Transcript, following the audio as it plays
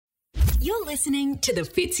You're listening to the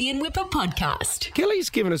Fitzy and Whipper podcast.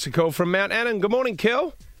 Kelly's given us a call from Mount Annan. Good morning,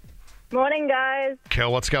 Kel. Morning, guys.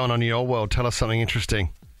 Kel, what's going on in your world? Tell us something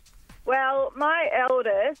interesting. Well, my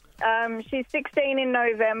eldest, she's 16 in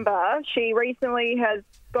November. She recently has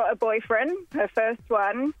got a boyfriend, her first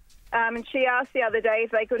one, and she asked the other day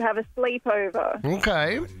if they could have a sleepover.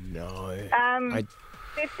 Okay. No.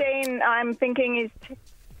 15, I'm thinking, is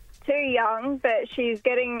too young, but she's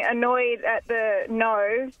getting annoyed at the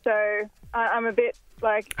no, so I'm a bit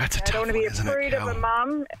like, That's a I don't want to be a tough one, isn't it, prude of a Kel?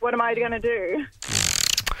 mum. What am I going to do?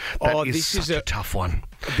 This is such a tough one.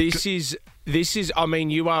 This is, I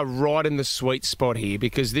mean, you are right in the sweet spot here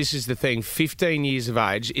because this is the thing. 15 years of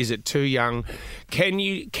age, is it too young? Can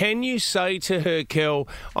you say to her, Kel,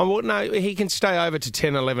 oh, well, no, he can stay over to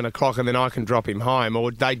 10, 11 o'clock and then I can drop him home,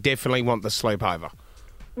 or they definitely want the sleepover?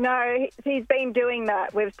 No, he's been doing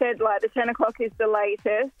that. We've said, like, the 10 o'clock is the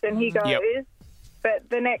latest, and he goes. Yep. But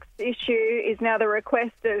the next issue is now the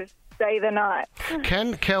request of stay the night.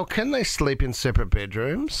 Can they sleep in separate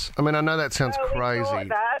bedrooms? I mean, I know that sounds We crazy. thought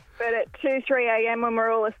that, but at 2, 3 a.m. when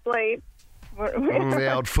we're all asleep...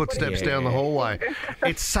 The old footsteps down the hallway.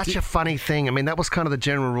 It's such a funny thing. I mean, that was kind of the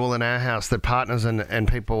general rule in our house that partners and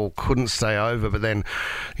people couldn't stay over. But then,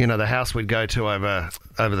 you know, the house we'd go to over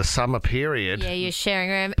the summer period, Yeah, you're sharing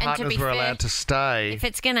a room. partners And to be were fair, allowed to stay. if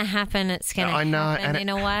it's going to happen, it's going to I know, happen and in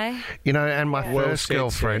a way. You know, and my Well first said,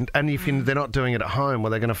 girlfriend, and if they're not doing it at home,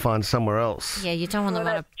 well, they're going to find somewhere else. Yeah, you don't want them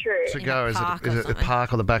on a... That's true. To in go, a is park it or the something.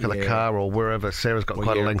 park or the back of the Yeah. car or wherever? Sarah's got Well,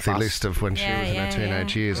 quite a yeah, lengthy bus. list of when she Yeah, was in her yeah,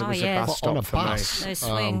 teenage yeah. years. Oh, yeah. bus On a stop for me. bus. Those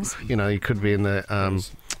swings. You know, you could be in the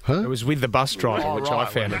It was with the bus driver, which I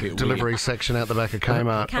found a bit delivery section out the back of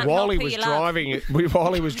Kmart. Can't While help he who was you love.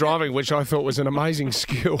 while he was driving, which I thought was an amazing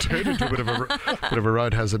skill. Turned into a bit of a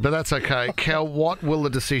road hazard, but that's okay. Cal, what will the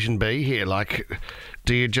decision be here? Like,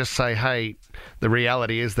 do you just say, hey, the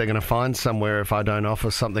reality is they're going to find somewhere if I don't offer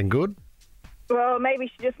something good? Well, maybe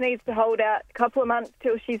she just needs to hold out a couple of months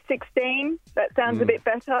till she's 16. That sounds a bit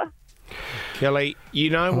better. Kelly, you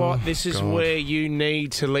know what? This is God. where you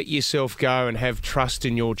need to let yourself go and have trust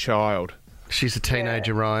in your child. She's a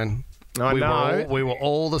teenager, Ryan. I know. We were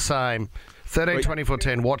all the same. 13, 24,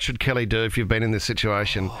 10, what should Kelly do if you've been in this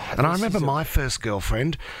situation? And I remember my first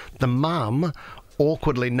girlfriend, the mum,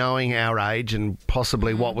 awkwardly knowing our age and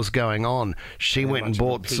possibly what was going on, she went and much of a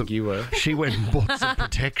bought pig some. you were. She went and bought some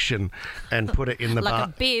protection and put it in the Like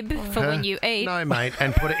a bib for when you eat. No, mate,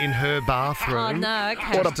 and put it in her bathroom. Oh, no,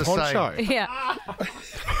 okay. What a Just to say- poncho. Yeah.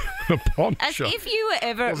 A poncho. As if you were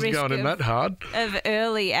ever at Wasn't risk going in that of, hard. of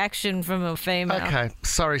early action from a female. Okay,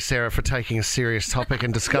 sorry, Sarah, for taking a serious topic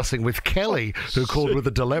and discussing with Kelly, who called with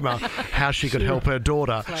a dilemma, how she could help her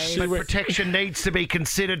daughter. But protection needs to be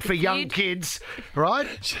considered for young You'd- kids, right?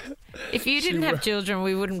 If you didn't have children,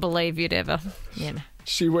 we wouldn't believe you'd ever, you know.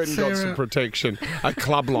 She went and got some Sarah. protection, a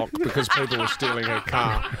club lock, because people were stealing her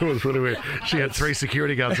car. It was really weird. She had 3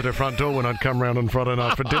 security guards at her front door when I'd come round on Friday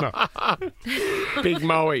night for dinner. Big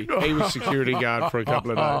Moe, he was security guard for a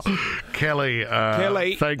couple of days. Kelly,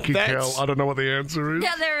 Kelly, thank you, that's- Kel. I don't know what the answer is.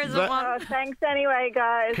 Yeah, there isn't one. Oh, thanks anyway,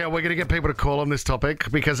 guys. Kel, we're going to get people to call on this topic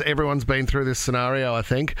because everyone's been through this scenario, I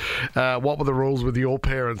think. What were the rules with your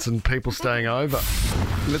parents and people staying over?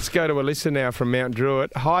 Let's go to Alyssa now from Mount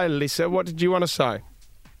Druitt. Hi, Alyssa. What did you want to say?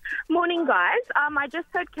 Morning, guys. I just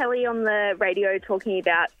heard Kelly on the radio talking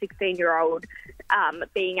about 16-year-old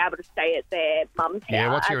being able to stay at their mum's house.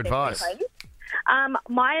 Yeah, what's your at their advice? friends.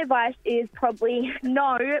 My advice is probably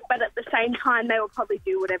no, but at the same time, they will probably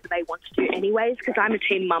do whatever they want to do anyways, because I'm a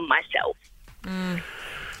teen mum myself.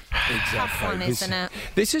 Tough one, isn't it?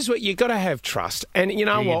 This is what you got to have trust, and you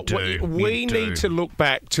know You what? do. We You do. need to look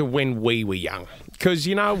back to when we were young, because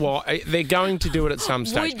you know what? They're going to do it at some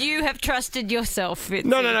stage. Would you have trusted yourself, Fitzy?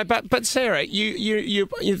 No. But Sarah, you.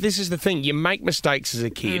 This is the thing. You make mistakes as a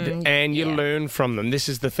kid, and you learn from them. This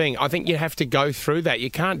is the thing. I think you have to go through that.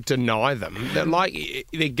 You can't deny them.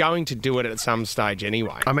 They're going to do it at some stage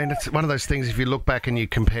anyway. I mean, it's one of those things, if you look back and you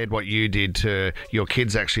compared what you did to your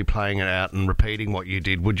kids actually playing it out and repeating what you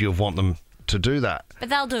did, would you have want them to do that? But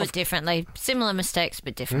they'll do it differently. Similar mistakes,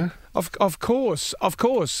 but different. Of course.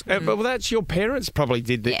 But well, that's your parents probably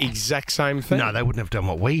did the Yeah. exact same thing. No, they wouldn't have done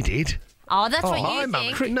what we did. Oh, that's what Hi, you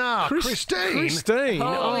Mum. think. No, Christine. Christine.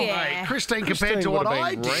 Oh, yeah. Mate, Christine compared Christine to what would have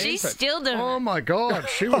I been did. She's rampant. still doing Oh, it. my God.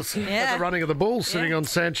 She was at the running of the bull sitting on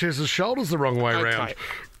Sanchez's shoulders the wrong way round. Okay.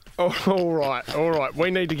 Oh, all right.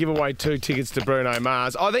 We need to give away 2 tickets to Bruno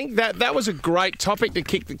Mars. I think that was a great topic to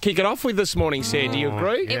kick it off with this morning, Sarah. Do you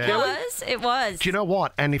agree? It was. Do you know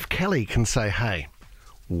what? And if Kelly can say, hey,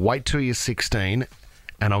 wait till you're 16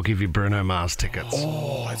 and I'll give you Bruno Mars tickets.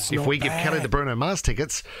 Oh, it's If not we give bad. Kelly the Bruno Mars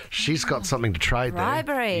tickets, she's got something to trade there.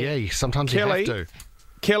 Bribery. Yeah, sometimes Kelly? you have to.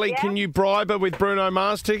 Kelly, Yeah? can you bribe her with Bruno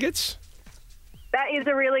Mars tickets? That is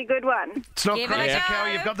a really good one. It's not Give it a crazy, go.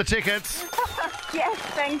 Kelly. You've got the tickets. Yes,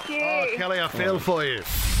 thank you. Oh, Kelly, I feel for you.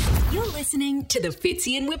 You're listening to the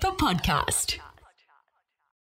Fitzy and Whipper podcast.